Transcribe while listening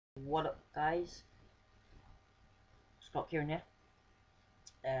What up, guys? Scott Kieran here.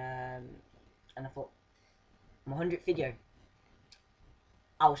 And I thought, my 100th video.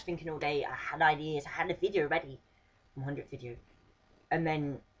 I was thinking all day, I had ideas, I had a video ready, my 100th video. And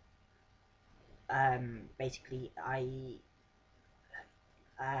then, basically, I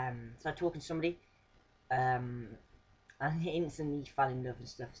started talking to somebody, and instantly fell in love and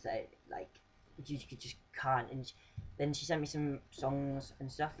stuff, so, like, you just can't. And then she sent me some songs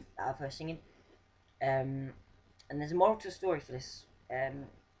and stuff of her singing. And there's a moral to the story for this.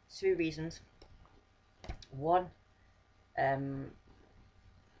 Two reasons. One,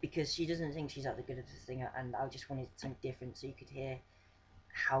 because she doesn't think she's that good of a singer, and I just wanted something different so you could hear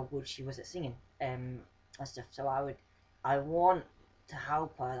how good she was at singing and stuff. So I want to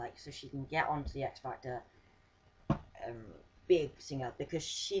help her, like, so she can get onto the X Factor big singer, because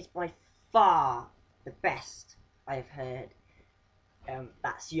she's by far the best I've heard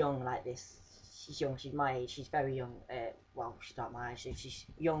that's young like this. She's young, she's my age, she's very young. Well, she's not my age, she's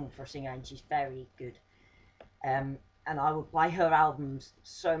young for a singer, and she's very good. And I would buy her albums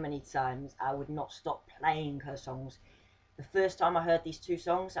so many times. I would not stop playing her songs. The first time I heard these two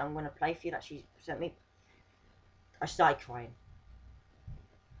songs I'm going to play for you that she sent me, I started crying.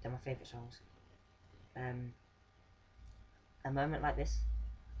 They're my favourite songs. A Moment Like This,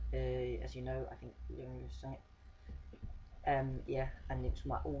 as you know, I think Leon sang it. Yeah, and it's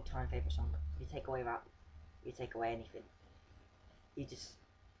my all-time favourite song. If you take away that, you take away anything. You just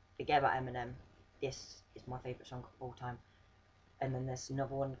forget about Eminem. This is my favourite song of all time. And then there's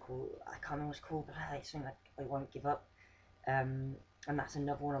another one called, I can't remember what it's called, but it's something like I Won't Give Up. And that's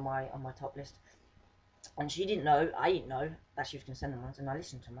another one on my top list. And she didn't know, I didn't know that she was going to send them ones, and I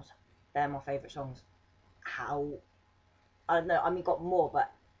listened to them. They're my favourite songs. How, I don't know, I mean, got more,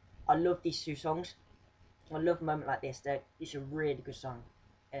 but I love these two songs. I love A Moment Like This. It's a really good song.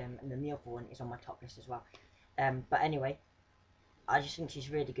 And then the other one is on my top list as well. But anyway, I just think she's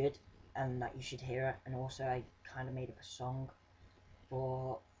really good, and that you should hear her. And also, I kind of made up a song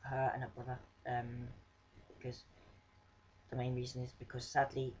for her and her brother, because the main reason is because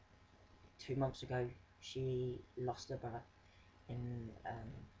sadly 2 months ago she lost her brother in a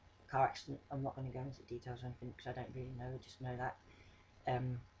car accident. I'm not going to go into details or anything because I don't really know, just know that.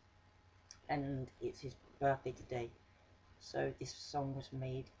 And it's his birthday today, so this song was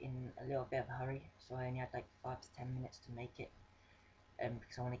made in a little bit of a hurry, so I only had like 5 to 10 minutes to make it,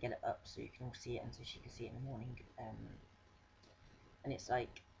 because I want to get it up so you can all see it and so she can see it in the morning. And it's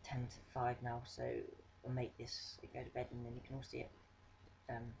like 10 to 5 now, so I'll make this, go to bed, and then you can all see it.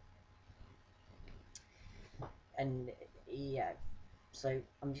 And yeah, so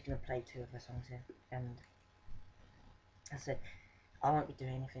I'm just going to play two of her songs here, and as I said, I won't be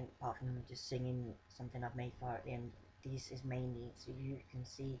doing anything apart from just singing something I've made for her at the end. This is mainly so you can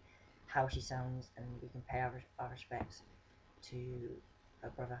see how she sounds, and we can pay our respects to her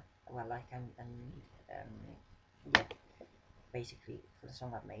brother, well, like, and yeah, basically for the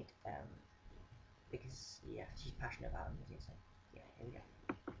song I've made, because yeah, she's passionate about music, so yeah, here we go.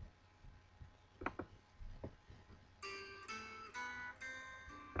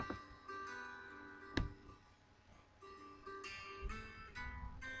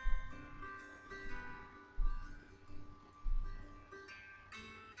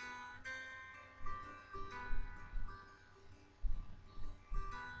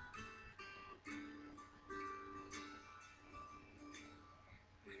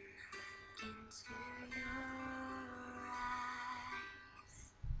 Into your eyes,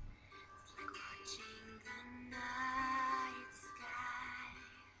 it's like watching the night sky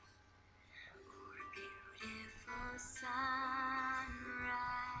or a beautiful sunrise.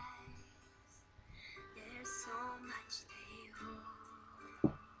 There's so much they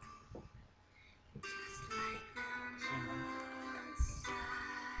hold, just like the moon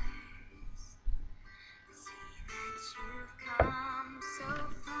stars. I see that you've come so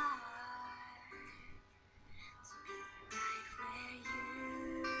far to be right where you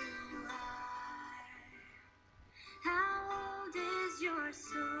are. How old is your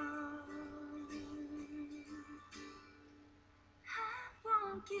soul? I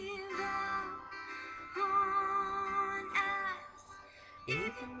won't give up on us,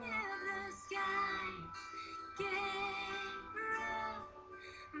 even if the skies get rough.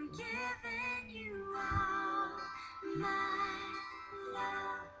 I'm giving you all my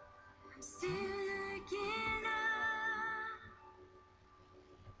love. I'm still looking up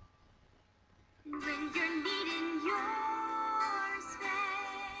when you're needing your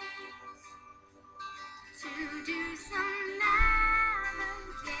space to do some navigating.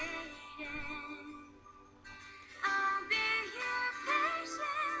 I'll be here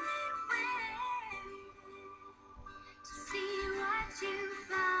patiently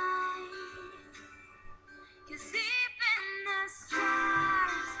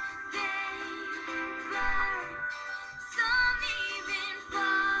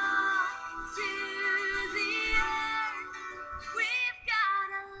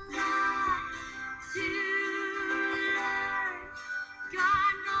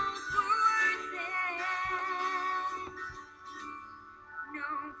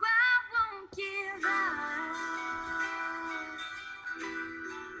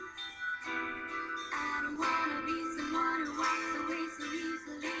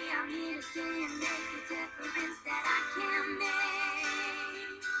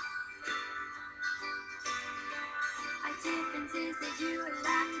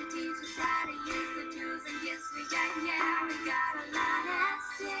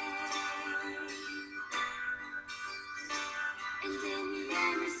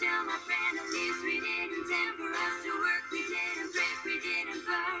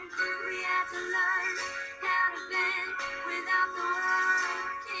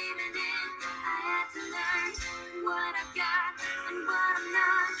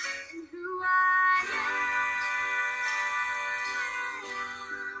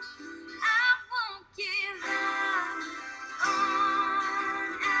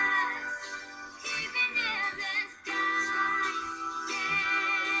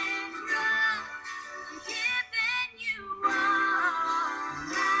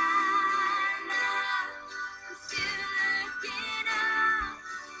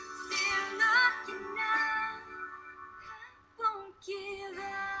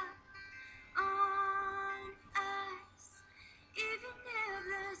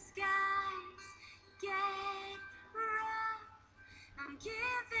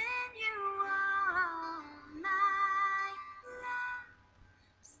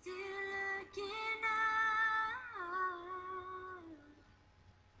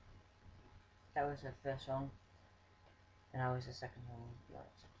that was her first song, and I was the second song.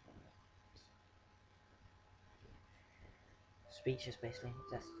 Speechless, basically.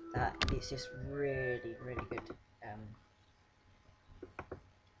 That. It's just really, really good.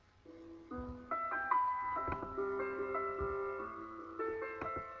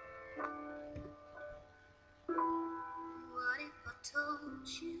 What if I told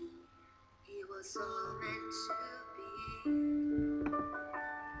you it was all meant to be?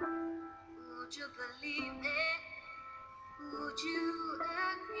 Would you believe it? Would you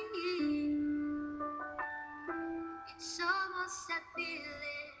agree? It's almost that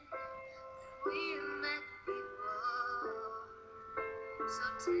feeling that we met before. So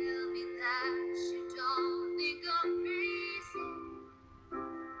tell me that you don't think I'm crazy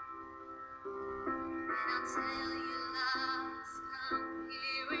when I tell you love's come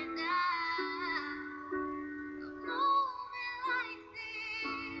here and now. A moment like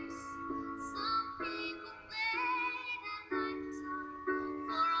this, some people wait a lifetime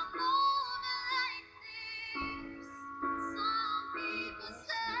for a moment like this. Some people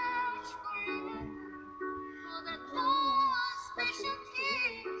search forever for that one special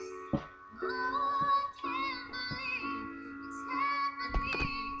kiss. Oh, I can't believe it's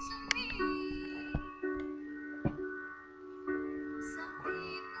happening to me. Some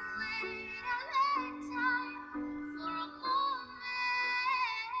people wait a lifetime for a moment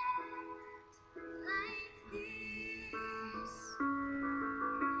like this.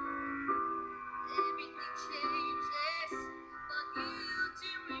 Everything changes, but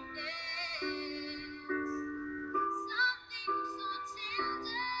beauty remains. Something so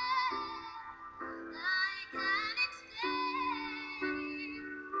tender I can't explain.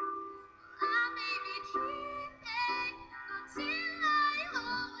 I may be dreaming until I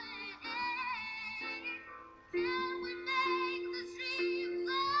awake. Can we make this dream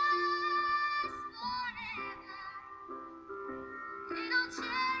last forever? And I'll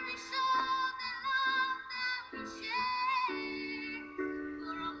cherish all the love that we share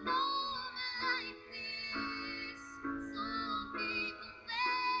for a moment like this. Some people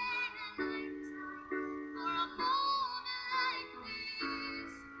wait a lifetime for a moment like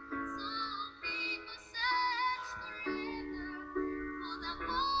this. Some people search forever for that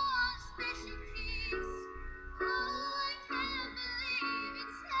one special kiss. Oh, I can't believe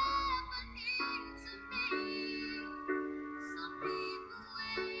it's happening to me. Some people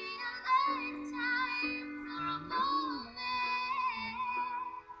wait a lifetime for a moment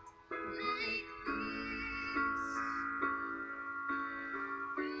like this.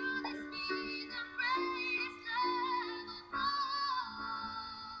 Promise me the greatest love of all.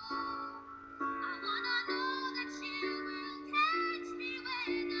 I wanna know that you will catch me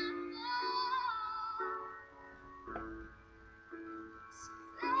when I fall. So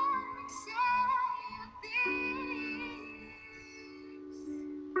let me say this.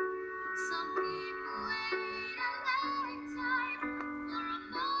 Some people wait a lifetime for a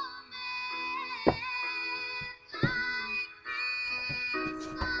moment like this.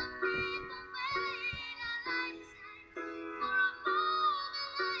 Some people wait a lifetime for a moment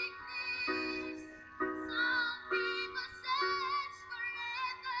like this. Some people search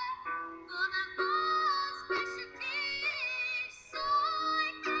forever for that one special kiss. So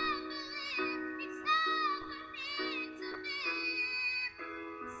I can't believe it's happening to me.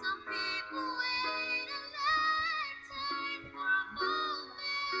 Some people wait a lifetime for a moment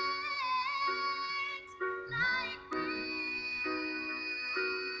like this.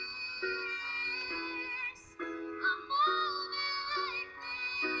 A moment like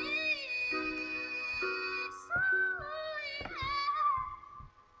this. Oh, yeah.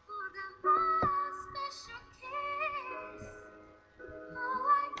 For that one special kiss. Oh,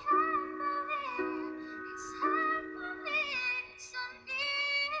 I can't believe it's happening to me.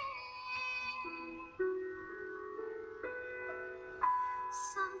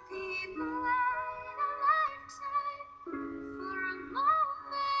 Some people wait a lifetime for a moment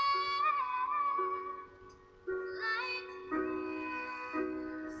like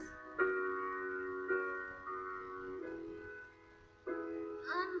this.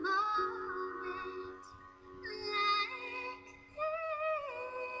 A moment like this.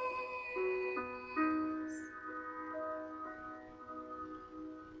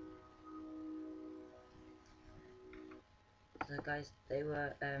 So guys, they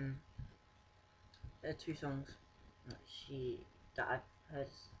were two songs that I've heard.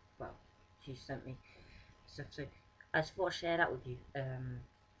 Well, she sent me stuff, so I just thought I'd share that with you. And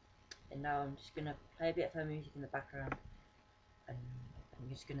now I'm just gonna play a bit of her music in the background, and I'm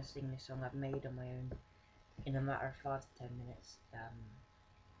just gonna sing this song I've made on my own in a matter of 5 to 10 minutes.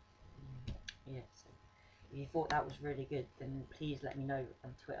 yeah, so if you thought that was really good, then please let me know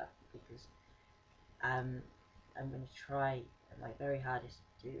on Twitter, because I'm going to try my very hardest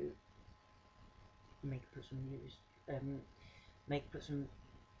to put some news, put some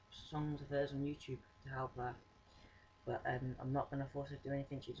songs of hers on YouTube to help her. But I'm not going to force her to do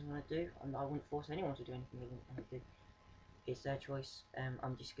anything she doesn't want to do. I wouldn't force anyone to do anything they wouldn't want to do. It's their choice.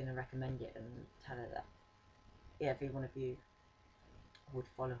 I'm just going to recommend it and tell her that every one of you would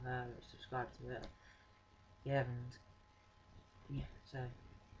follow her, subscribe to her. Yeah, and yeah, so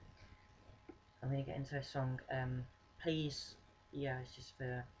I'm going to get into a song. Please, yeah, it's just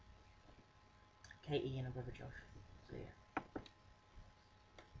for Katie and her brother Josh. So yeah.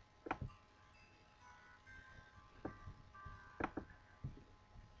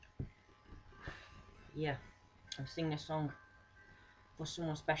 Yeah, I'm singing a song for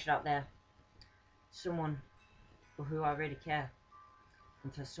someone special out there, someone for who I really care,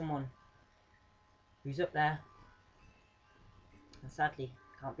 and for someone who's up there and sadly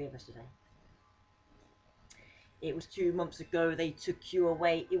can't be with us today. It was 2 months ago they took you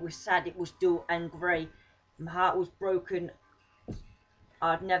away. It was sad, it was dull and grey. My heart was broken.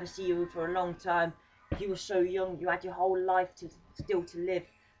 I'd never see you for a long time. You were so young, you had your whole life still to live,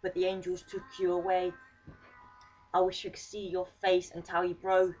 but the angels took you away. I wish I could see your face and tell you,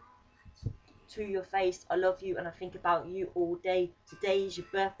 bro, to your face, I love you and I think about you all day. Today is your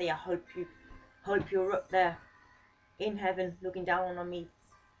birthday. I hope you're up there in heaven looking down on me.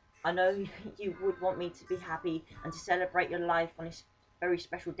 I know you would want me to be happy and to celebrate your life on this very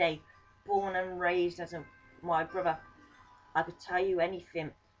special day. Born and raised as my brother, I could tell you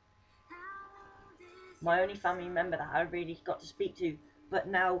anything. My only family member that I really got to speak to, but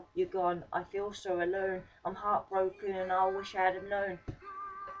now you're gone. I feel so alone. I'm heartbroken and I wish I had known.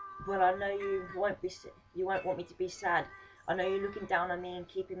 But I know you won't want me to be sad. I know you're looking down on me and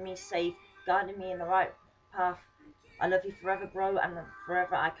keeping me safe, guiding me in the right path. I love you forever, bro, and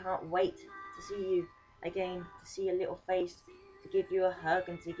forever. I can't wait to see you again, to see your little face, to give you a hug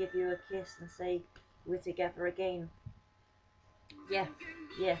and to give you a kiss and say we're together again. Yeah,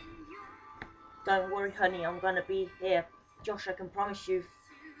 yeah. Don't worry, honey, I'm gonna be here. Josh, I can promise you,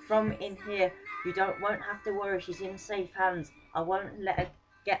 from in here, you won't have to worry. She's in safe hands. I won't let her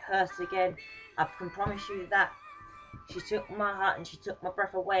get hurt again. I can promise you that. She took my heart and she took my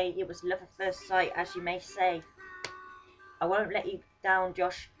breath away. It was love at first sight, as you may say. I won't let you down,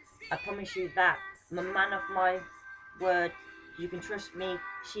 Josh. I promise you that. I'm a man of my word. You can trust me.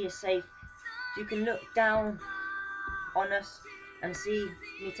 She is safe. You can look down on us and see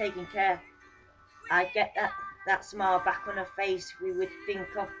me taking care. I get that smile back on her face. We would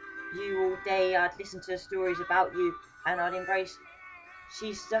think of you all day. I'd listen to stories about you and I'd embrace.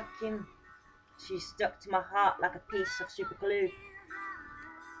 She's stuck to my heart like a piece of super glue.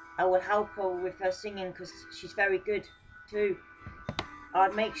 I will help her with her singing because she's very good too.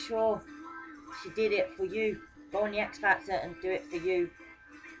 I'd make sure she did it for you. Go on the X Factor and do it for you.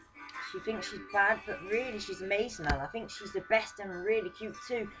 She thinks she's bad, but really she's amazing, and I think she's the best and really cute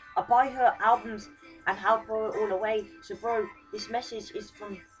too. I buy her albums and help her all the way. So bro, this message is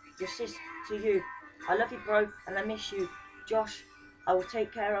from your sis to you. I love you, bro, and I miss you. Josh, I will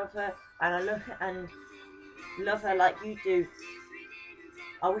take care of her and love her like you do.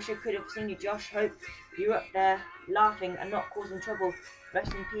 I wish I could have seen you, Josh. Hope you're up there laughing and not causing trouble.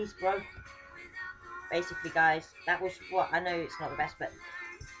 Rest in peace, bro. Basically, guys, that was what I know. It's not the best, but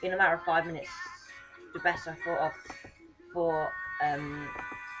in a matter of 5 minutes, the best I thought of for her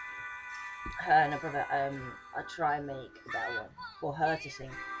and her brother. I try and make a better one for her to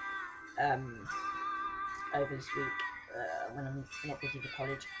sing over this week when I'm not busy for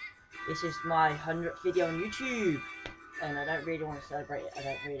college. This is my 100th video on YouTube, and I don't really want to celebrate it. I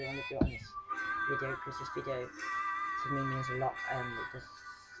don't really want to do it on this video because this video to me means a lot. It's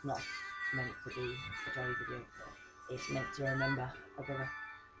not meant to be a jolly video. It's meant to remember a brother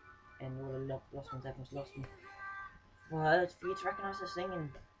and all the lost ones everyone's lost me. Well, it's for you to recognise her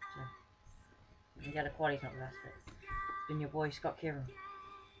singing. So, yeah, the quality's not the best, but it's been your boy Scott Kieran.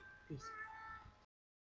 Peace.